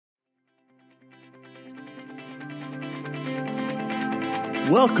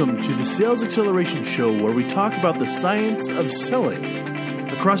Welcome to the Sales Acceleration Show, where we talk about the science of selling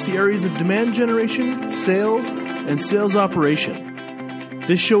across the areas of demand generation, sales, and sales operation.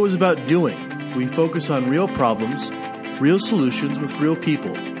 This show is about doing. We focus on real problems, real solutions with real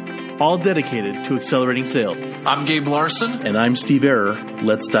people, all dedicated to accelerating sales. I'm Gabe Larson. And I'm Steve Error.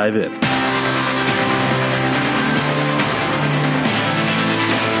 Let's dive in.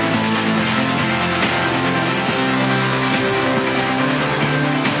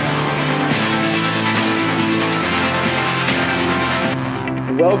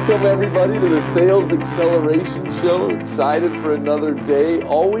 Welcome, everybody, to the Sales Acceleration Show. Excited for another day.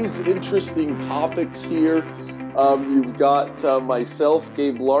 Always interesting topics here. You've got myself,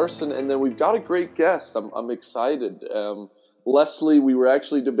 Gabe Larson, and then we've got a great guest. I'm excited. Leslie, we were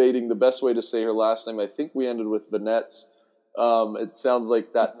actually debating the best way to say her last name. I think we ended with Venetz. It sounds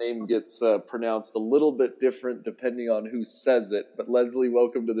like that name gets pronounced a little bit different depending on who says it. But Leslie,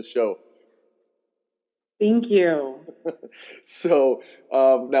 welcome to the show. Thank you. So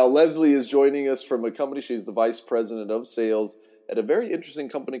now Leslie is joining us from a company. She's the vice president of sales at a very interesting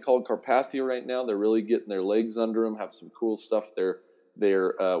company called Carpathia right now. They're really getting their legs under them, have some cool stuff they're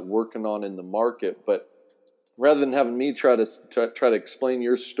working on in the market. But rather than having me try to explain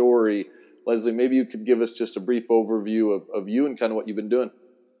your story, Leslie, maybe you could give us just a brief overview of you and kind of what you've been doing.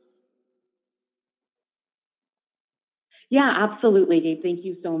 Yeah, absolutely, Dave. Thank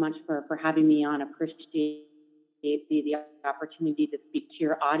you so much for having me on. Appreciate the opportunity to speak to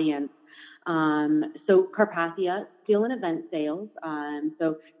your audience. So Carpathia, still in event sales.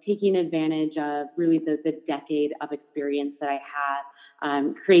 So taking advantage of really the decade of experience that I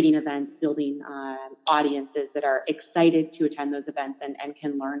have, creating events, building audiences that are excited to attend those events and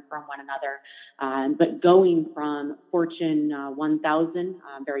can learn from one another. But going from Fortune 1000,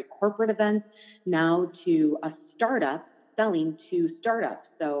 very corporate events, now to a startup, selling to startups.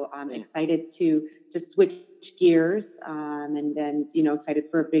 So I'm excited to switch gears and then, excited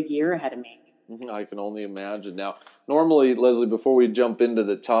for a big year ahead of me. I can only imagine. Now, normally, Leslie, before we jump into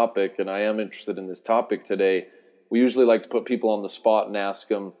the topic, and I am interested in this topic today, we usually like to put people on the spot and ask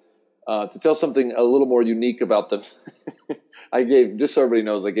them to tell something a little more unique about them. Just so everybody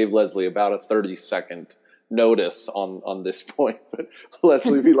knows, I gave Leslie about a 30-second notice on this point. But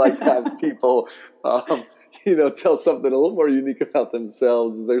Leslie, we like to have people tell something a little more unique about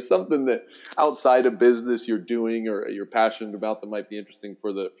themselves. Is there something that outside of business you're doing or you're passionate about that might be interesting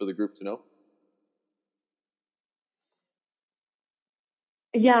for the group to know?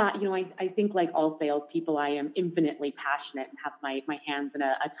 Yeah, I think like all salespeople, I am infinitely passionate and have my hands in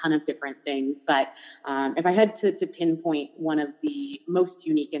a ton of different things. But if I had to pinpoint one of the most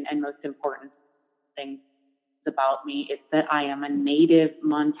unique and most important things about me, it's that I am a native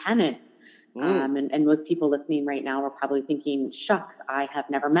Montanan. And most people listening right now are probably thinking, shucks, I have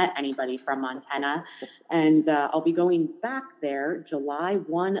never met anybody from Montana. And I'll be going back there July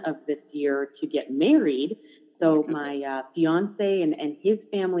 1 of this year to get married. So my fiance and his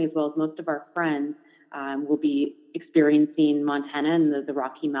family, as well as most of our friends, will be experiencing Montana and the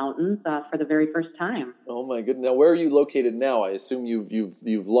Rocky Mountains for the very first time. Oh my goodness! Now, where are you located now? I assume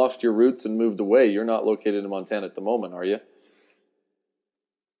you've lost your roots and moved away. You're not located in Montana at the moment, are you?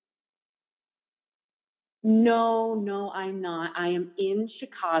 No, I'm not. I am in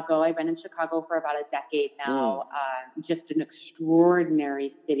Chicago. I've been in Chicago for about a decade now. Just an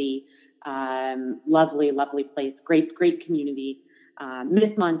extraordinary city. Lovely place. Great community.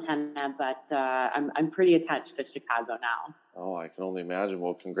 Miss Montana, but I'm pretty attached to Chicago now. Oh, I can only imagine.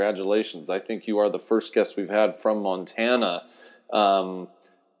 Well, congratulations. I think you are the first guest we've had from Montana. And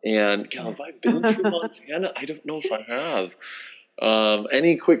have I been to Montana? I don't know if I have.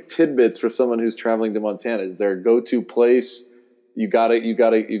 Any quick tidbits for someone who's traveling to Montana? Is there a go-to place? You gotta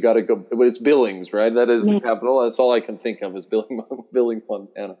go. But it's Billings, right? That is the capital. That's all I can think of is Billings,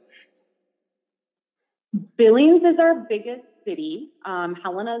 Montana. Billings is our biggest city.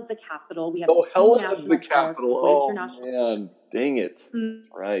 Helena is the capital. We have Helena is the capital. Oh man, dang it! That's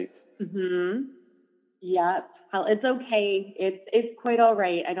right. Mm-hmm. Yeah, it's okay. It's quite all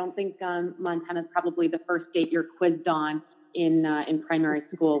right. I don't think Montana's probably the first state you're quizzed on in primary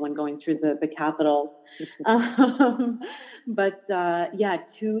school when going through the capitals. But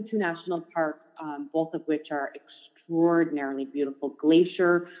two national parks, both of which are extraordinarily beautiful.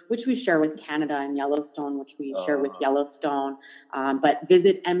 Glacier, which we share with Canada, and Yellowstone, which we share with Yellowstone. But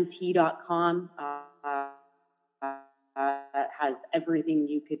visit mt.com has everything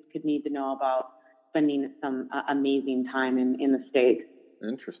you could need to know about spending some amazing time in the States.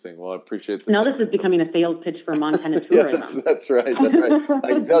 Interesting. Well, I appreciate the Now this is becoming a sales pitch for Montana tourism. Yeah, that's right. That's right.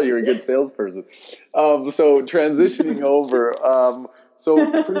 I can tell you're a good salesperson. So transitioning over.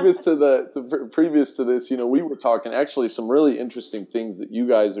 So previous to this, we were talking actually some really interesting things that you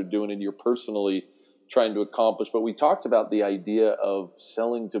guys are doing and you're personally trying to accomplish. But we talked about the idea of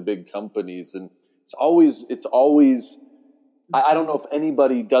selling to big companies, and it's always. I don't know if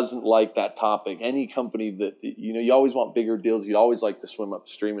anybody doesn't like that topic. Any company that, you always want bigger deals. You'd always like to swim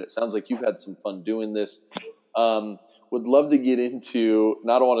upstream. And it sounds like you've had some fun doing this. Would love to get into, and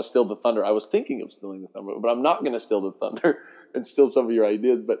I don't want to steal the thunder. I was thinking of stealing the thunder, but I'm not going to steal the thunder and steal some of your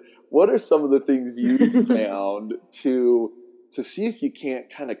ideas. But what are some of the things you found to see if you can't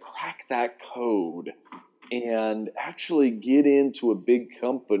kind of crack that code and actually get into a big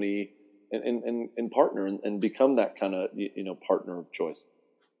company and partner and become that kind of, partner of choice?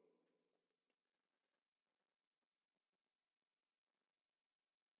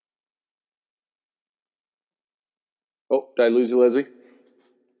 Oh, did I lose you, Leslie?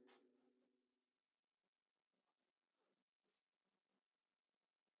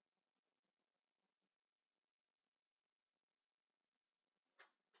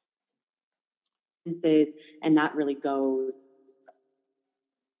 And that really goes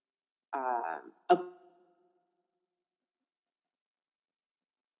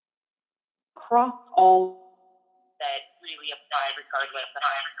across all that really apply regardless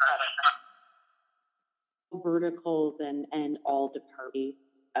of verticals and all departments.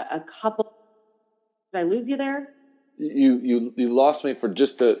 A couple. Did I lose you there? You lost me for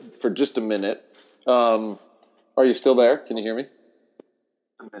just a minute. Are you still there? Can you hear me?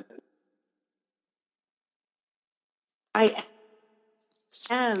 I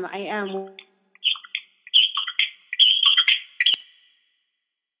am.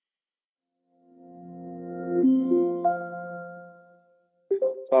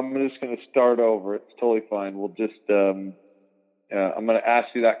 So I'm just going to start over. It's totally fine. We'll just, I'm going to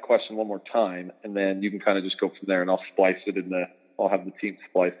ask you that question one more time, and then you can kind of just go from there, and I'll have the team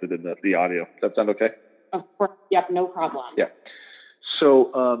splice it in the audio. Does that sound okay? Of course. Yep, no problem. Yeah.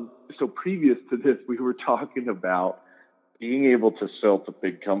 So previous to this, we were talking about being able to sell to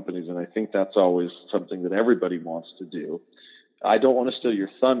big companies, and I think that's always something that everybody wants to do. I don't want to steal your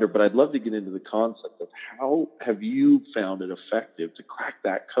thunder, but I'd love to get into the concept of how have you found it effective to crack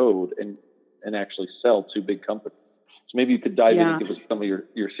that code and actually sell to big companies. So maybe you could dive in and give us some of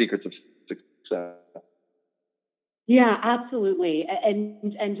your secrets of success. Yeah, absolutely.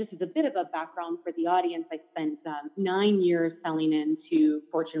 And just as a bit of a background for the audience, I spent 9 years selling into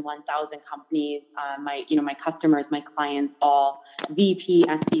Fortune 1000 companies. My customers, my clients, all VP,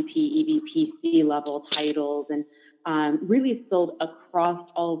 SVP, EVP, C-level titles, and really sold across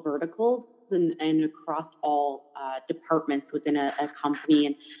all verticals and across all departments within a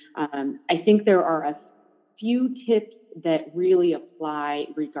company. And I think there are a few tips that really apply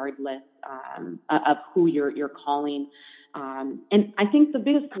regardless of who you're calling. And I think the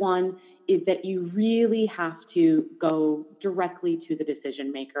biggest one is that you really have to go directly to the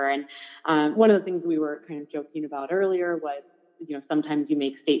decision maker. And one of the things we were kind of joking about earlier was, sometimes you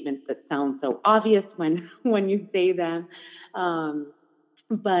make statements that sound so obvious when you say them.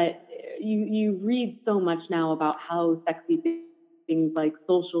 But you read so much now about how sexy things like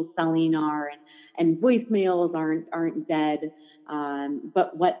social selling are, and voicemails aren't dead.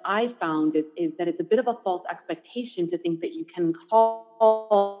 But what I found is that it's a bit of a false expectation to think that you can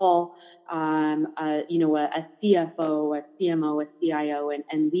call a CFO, a CMO, a CIO,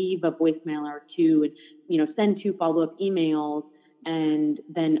 and leave a voicemail or two, and send 2 follow-up emails, and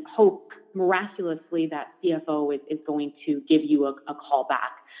then hope miraculously that CFO is going to give you a call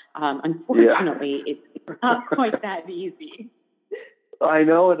back. Unfortunately, it's not quite that easy. I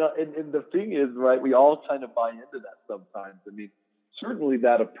know, and the thing is, right, we all kind of buy into that sometimes. I mean, certainly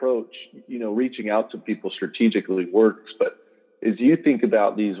that approach, reaching out to people strategically works, but as you think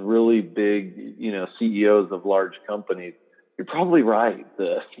about these really big, CEOs of large companies, you're probably right.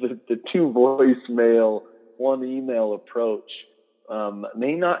 The 2 voicemail, 1 email approach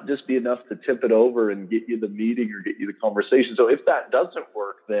may not just be enough to tip it over and get you the meeting or get you the conversation. So if that doesn't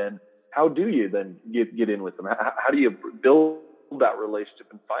work, then how do you then get in with them? How do you build that relationship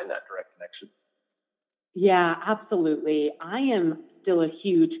and find that direct connection? Yeah, absolutely. I am still a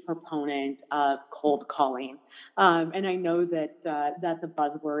huge proponent of cold calling. And I know that that's a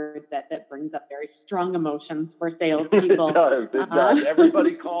buzzword that brings up very strong emotions for salespeople. It does.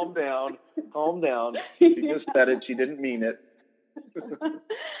 Everybody calm down. Calm down. She just said it. She didn't mean it.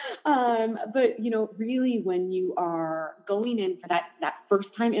 But, really, when you are going in for that first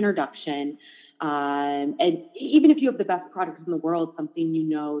time introduction, And even if you have the best products in the world, something you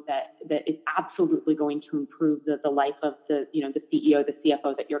know that is absolutely going to improve the life of the CEO, the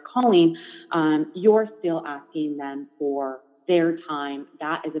CFO that you're calling, you're still asking them for their time.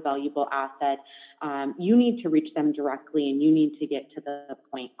 That is a valuable asset. You need to reach them directly, and you need to get to the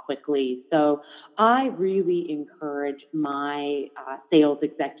point quickly. So I really encourage my sales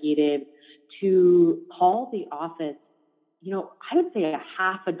executives to call the office, I would say a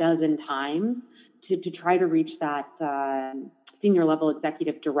half a dozen times to try to reach that senior level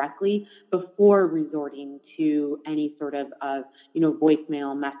executive directly before resorting to any sort of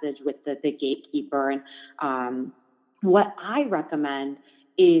voicemail message with the gatekeeper. And what I recommend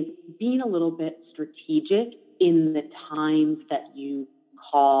is being a little bit strategic in the times that you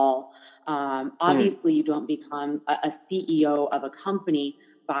call. Obviously, you don't become a CEO of a company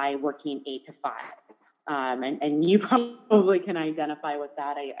by working 8 to 5. And you probably can identify with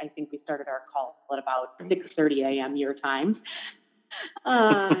that. I think we started our call at about 6:30 a.m. your time.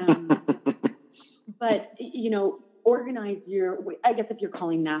 But, organize I guess if you're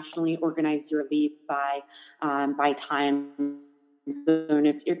calling nationally, organize your leads by time zone.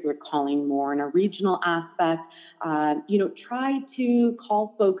 If you're calling more in a regional aspect, try to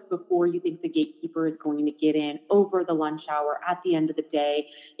call folks before you think the gatekeeper is going to get in, over the lunch hour, at the end of the day.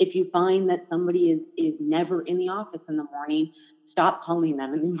 If you find that somebody is never in the office in the morning, stop calling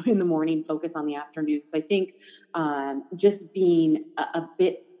them in the morning, focus on the afternoon. So I think just being a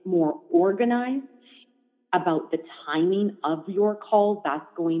bit more organized about the timing of your calls, that's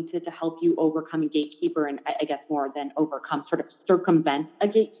going to help you overcome a gatekeeper, and I guess more than overcome, sort of circumvent a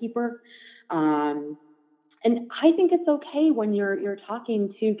gatekeeper. And I think it's okay when you're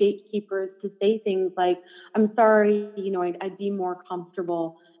talking to gatekeepers to say things like, I'm sorry, I'd be more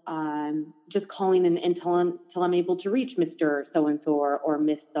comfortable just calling until I'm able to reach Mr. So-and-so or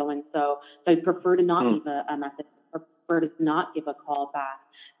Miss So-and-so. So I'd prefer to not leave a message, prefer to not give a call back,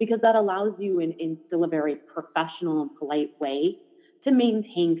 because that allows you in still a very professional and polite way to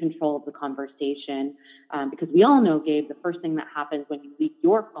maintain control of the conversation. Because we all know, Gabe, the first thing that happens when you leave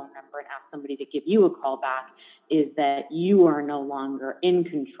your phone number and ask somebody to give you a call back is that you are no longer in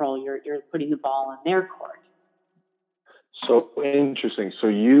control. You're putting the ball in their court. So interesting. So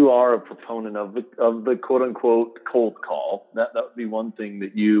you are a proponent of the quote unquote cold call. That would be one thing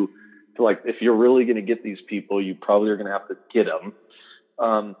that you feel like, if you're really going to get these people, you probably are going to have to get them.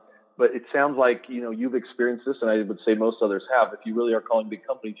 But it sounds like, you've experienced this, and I would say most others have. If you really are calling big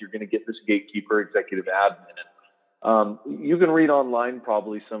companies, you're going to get this gatekeeper, executive admin. You can read online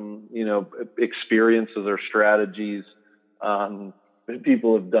probably some, experiences or strategies that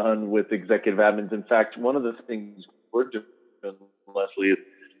people have done with executive admins. In fact, one of the things we're doing, Leslie, is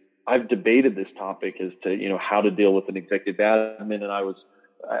I've debated this topic as to, how to deal with an executive admin. And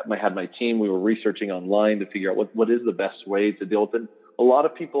I had my team, we were researching online to figure out what is the best way to deal with it. A lot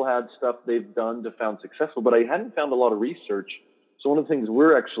of people had stuff they've done to found successful, but I hadn't found a lot of research. So one of the things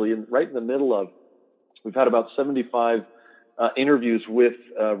we're actually right in the middle of, we've had about 75 interviews with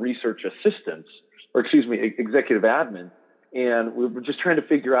research assistants, executive admin. And we're just trying to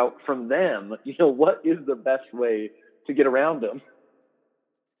figure out from them, what is the best way to get around them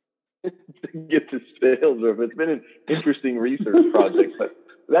to get to sales. Or if it's been an interesting research project, but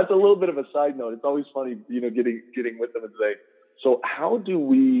that's a little bit of a side note. It's always funny, getting with them and say, so how do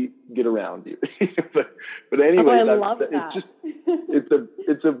we get around you? but anyway, I love that.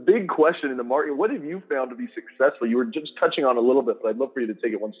 It's a big question in the market. What have you found to be successful? You were just touching on a little bit, but I'd love for you to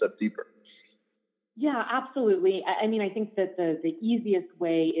take it one step deeper. Yeah, absolutely. I mean, I think that the easiest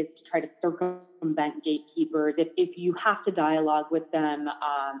way is to try to circumvent gatekeepers. If you have to dialogue with them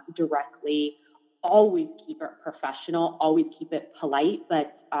directly, always keep it professional, always keep it polite.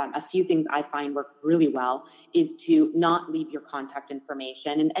 But a few things I find work really well is to not leave your contact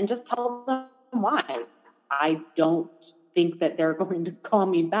information and just tell them why. I don't think that they're going to call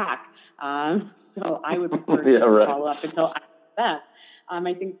me back. So I would prefer to follow up until I best.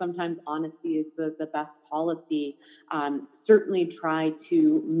 I think sometimes honesty is the best policy. Certainly try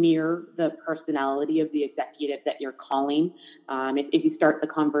to mirror the personality of the executive that you're calling. If you start the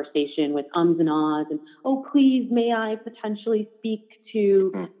conversation with ums and ahs and, oh, please, may I potentially speak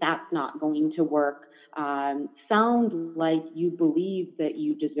to, that's not going to work. Sound like you believe that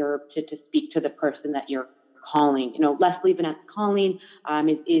you deserve to speak to the person that you're calling. Leslie Venetz calling,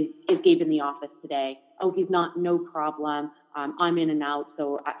 is Gabe in the office today? Oh, he's not, no problem. I'm in and out,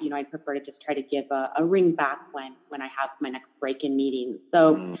 so I'd prefer to just try to give a ring back when I have my next break-in meeting.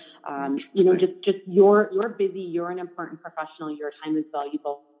 So, just you're busy, you're an important professional, your time is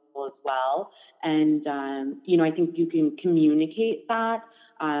valuable, people as well. And, I think you can communicate that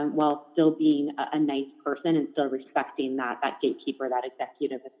while still being a nice person and still respecting that gatekeeper, that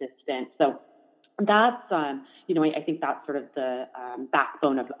executive assistant. So that's, I think that's sort of the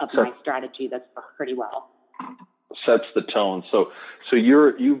backbone of my strategy that's worked pretty well. Sets the tone. So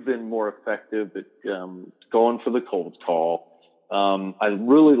you've been more effective at going for the cold call. I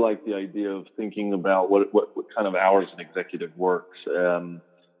really like the idea of thinking about what kind of hours an executive works. I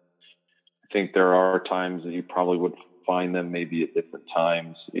think there are times that you probably would find them maybe at different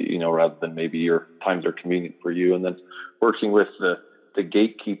times, rather than maybe your times are convenient for you. And then working with the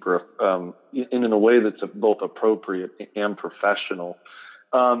gatekeeper in a way that's both appropriate and professional.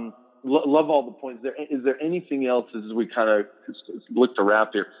 Love all the points there. Is there anything else as we kind of look to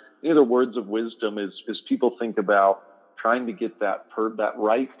wrap here? Any other words of wisdom as people think about trying to get that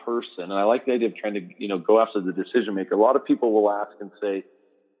right person? And I like the idea of trying to, go after the decision maker. A lot of people will ask and say,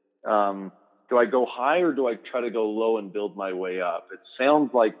 do I go high or do I try to go low and build my way up? It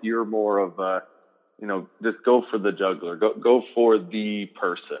sounds like you're more of a, just go for the juggler, go for the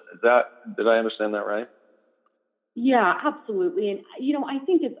person. Did I understand that right? Yeah, absolutely. And, I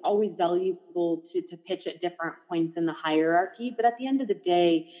think it's always valuable to pitch at different points in the hierarchy. But at the end of the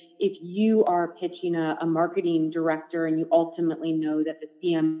day, if you are pitching a marketing director and you ultimately know that the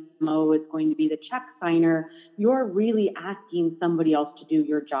CMO is going to be the check signer, you're really asking somebody else to do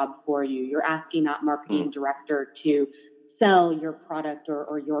your job for you. You're asking that marketing director to sell your product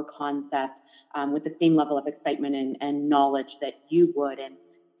or your concept with the same level of excitement and knowledge that you would. And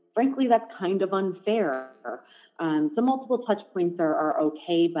frankly, that's kind of unfair. So multiple touch points are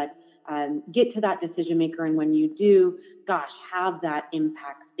okay, but get to that decision maker. And when you do, have that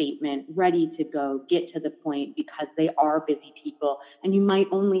impact statement ready to go, get to the point, because they are busy people and you might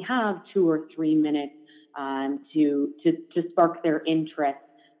only have 2 or 3 minutes to spark their interest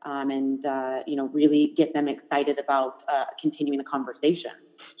and really get them excited about continuing the conversation.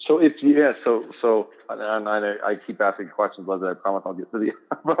 So and I keep asking questions, Leslie. I promise I'll get to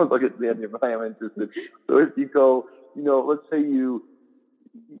the end if I am interested. So if you go, let's say you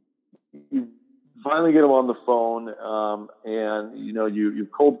finally get them on the phone, and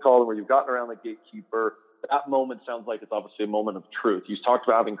you've cold called them or you've gotten around the gatekeeper. That moment sounds like it's obviously a moment of truth. You talked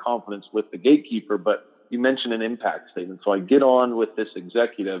about having confidence with the gatekeeper, but you mentioned an impact statement. So I get on with this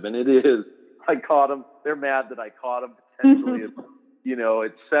executive, and I caught them. They're mad that I caught them potentially.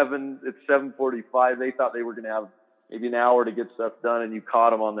 It's 7:45. They thought they were going to have maybe an hour to get stuff done, and you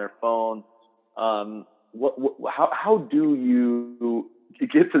caught them on their phone. How do you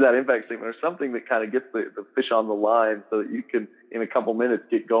get to that impact statement or something that kind of gets the fish on the line so that you can, in a couple minutes,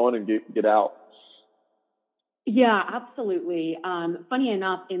 get going and get out? Yeah, absolutely. Funny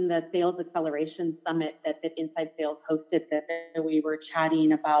enough, in the Sales Acceleration Summit that Inside Sales hosted that we were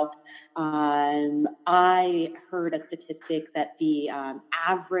chatting about, I heard a statistic that the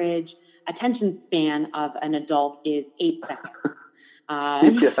average attention span of an adult is 8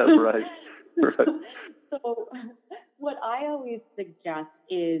 seconds. Yeah, right. So what I always suggest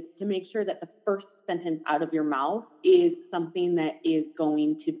is to make sure that the first sentence out of your mouth is something that is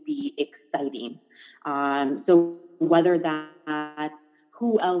going to be exciting. So whether that's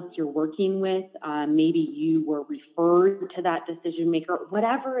who else you're working with, maybe you were referred to that decision maker,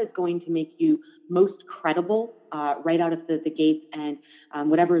 whatever is going to make you most credible right out of the gates, and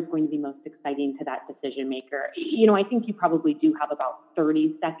whatever is going to be most exciting to that decision maker. I think you probably do have about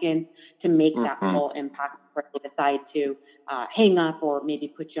 30 seconds to make that full impact before you decide to hang up or maybe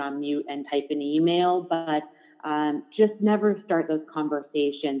put you on mute and type an email. But just never start those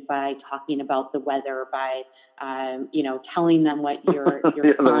conversations by talking about the weather, by telling them what your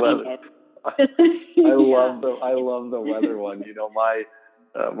client is. I love the weather one.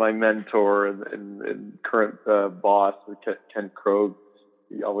 My mentor and current boss, Ken Krogh,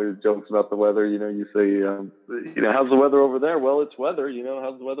 he always jokes about the weather. You say, how's the weather over there? Well, it's weather.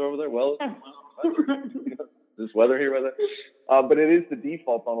 How's the weather over there? Well, it's weather. There's weather here, weather. But it is the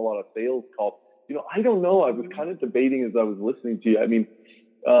default on a lot of sales calls. I don't know. I was kind of debating as I was listening to you. I mean,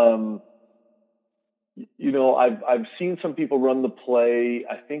 I've seen some people run the play.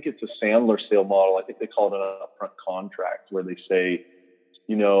 I think it's a Sandler sale model. I think they call it an upfront contract where they say,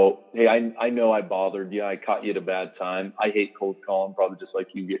 hey, I know I bothered you. I caught you at a bad time. I hate cold calling, probably just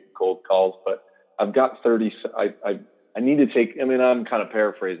like you get cold calls, but I've got 30. I need to take, I'm kind of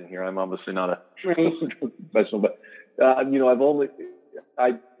paraphrasing here. I'm obviously not a professional, but, I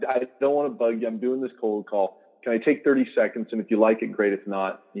don't want to bug you. I'm doing this cold call. Can I take 30 seconds? And if you like it, great. If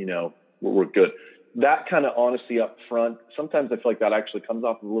not, we're good. That kind of honesty up front. Sometimes I feel like that actually comes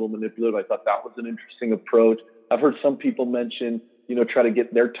off as a little manipulative. I thought that was an interesting approach. I've heard some people mention, try to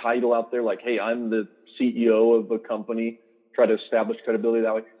get their title out there, like, hey, I'm the CEO of a company, try to establish credibility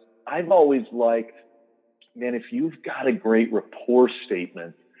that way. I've always liked, man, if you've got a great rapport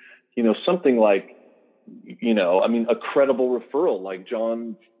statement, something like, a credible referral, like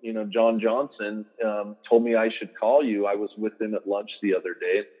John Johnson told me I should call you. I was with him at lunch the other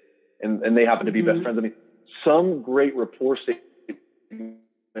day, and they happen to be best friends. I mean, some great rapport statement.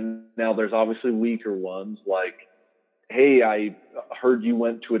 And now there's obviously weaker ones like, hey, I heard you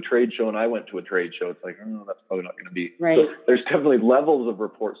went to a trade show and I went to a trade show. It's like, oh, that's probably not going to be. Right. So there's definitely levels of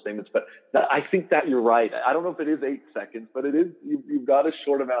report statements, but I think that you're right. I don't know if it is 8 seconds, but it is, you've got a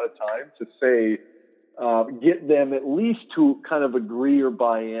short amount of time to say, get them at least to kind of agree or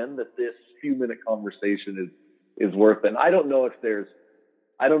buy in that this few minute conversation is worth it. And I don't know if there's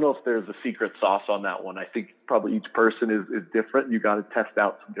a secret sauce on that one. I think probably each person is different. You got to test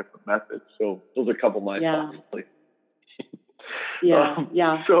out some different methods. So those are a couple of my thoughts.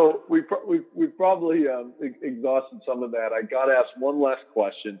 Yeah. So we've probably exhausted some of that. I got to ask one last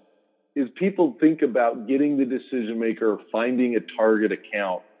question. Is people think about getting the decision maker or finding a target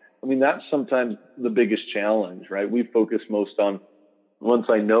account? I mean, that's sometimes the biggest challenge, right? We focus most on once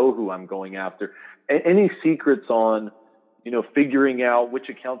I know who I'm going after. Any secrets on, figuring out which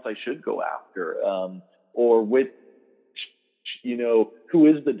accounts I should go after, or which, who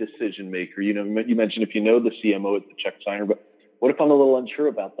is the decision maker? You mentioned if you know the CMO, it's the check signer, but what if I'm a little unsure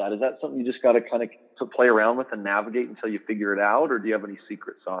about that? Is that something you just got to kind of play around with and navigate until you figure it out, or do you have any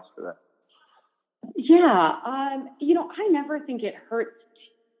secret sauce for that? Yeah, I never think it hurts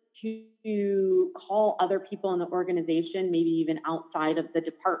to call other people in the organization, maybe even outside of the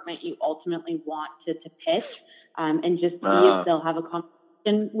department you ultimately want to pitch, and just see if they'll have a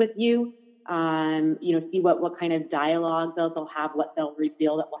conversation with you. See what kind of dialogue they'll have, what they'll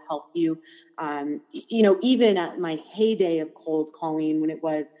reveal that will help you. Even at my heyday of cold calling, when it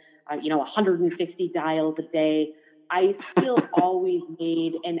was, 160 dials a day, I still always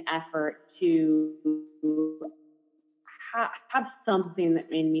made an effort to have something that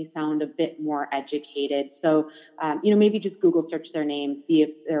made me sound a bit more educated. So, maybe just Google search their name, see if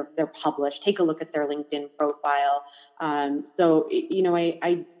they're published, take a look at their LinkedIn profile.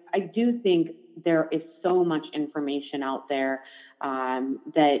 I do think there is so much information out there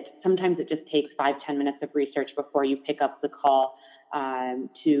that sometimes it just takes 5-10 minutes of research before you pick up the call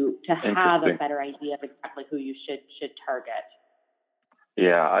to have a better idea of exactly who you should target.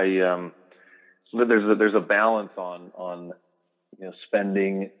 Yeah, there's a balance on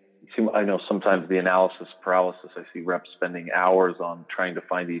spending. I know sometimes the analysis paralysis. I see reps spending hours on trying to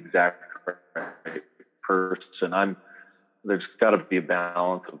find the exact right person. There's got to be a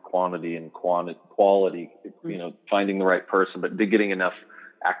balance of quantity and quality. Finding the right person, but getting enough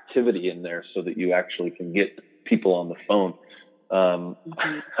activity in there so that you actually can get people on the phone.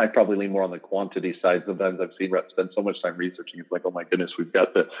 I probably lean more on the quantity side. Sometimes I've seen reps spend so much time researching. It's like, oh my goodness, you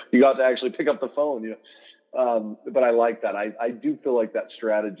got to actually pick up the phone. But I like that. I do feel like that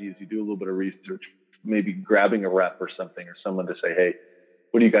strategy is you do a little bit of research, maybe grabbing a rep or something, or someone to say, hey,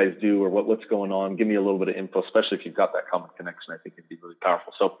 what do you guys do, or what's going on? Give me a little bit of info, especially if you've got that common connection. I think it'd be really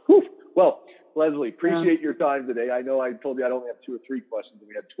powerful. So, well, Leslie, appreciate your time today. I know I told you I'd only have 2 or 3 questions, and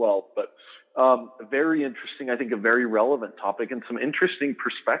we had 12, but very interesting. I think a very relevant topic and some interesting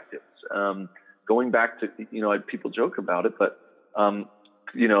perspectives. Going back to, people joke about it, but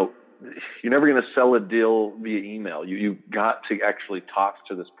you're never going to sell a deal via email. You've got to actually talk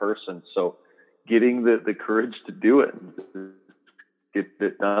to this person. So, getting the courage to do it, get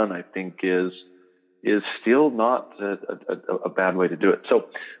it done, I think is still not a bad way to do it. So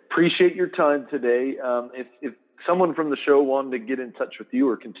appreciate your time today. If someone from the show wanted to get in touch with you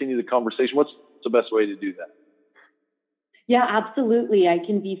or continue the conversation, what's the best way to do that? Yeah, absolutely. I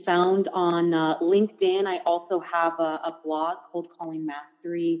can be found on LinkedIn. I also have a blog,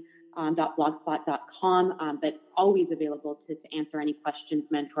 coldcallingmastery.blogspot.com, but always available to answer any questions,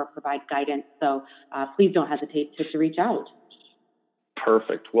 mentor, provide guidance. So please don't hesitate to reach out.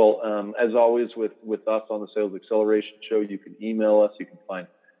 Perfect. Well, as always with us on the Sales Acceleration Show, you can email us. You can find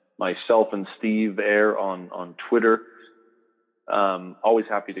myself and Steve there on Twitter. Always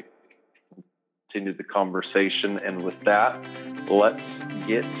happy to continue the conversation. And with that, let's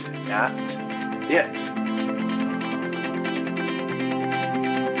get at it.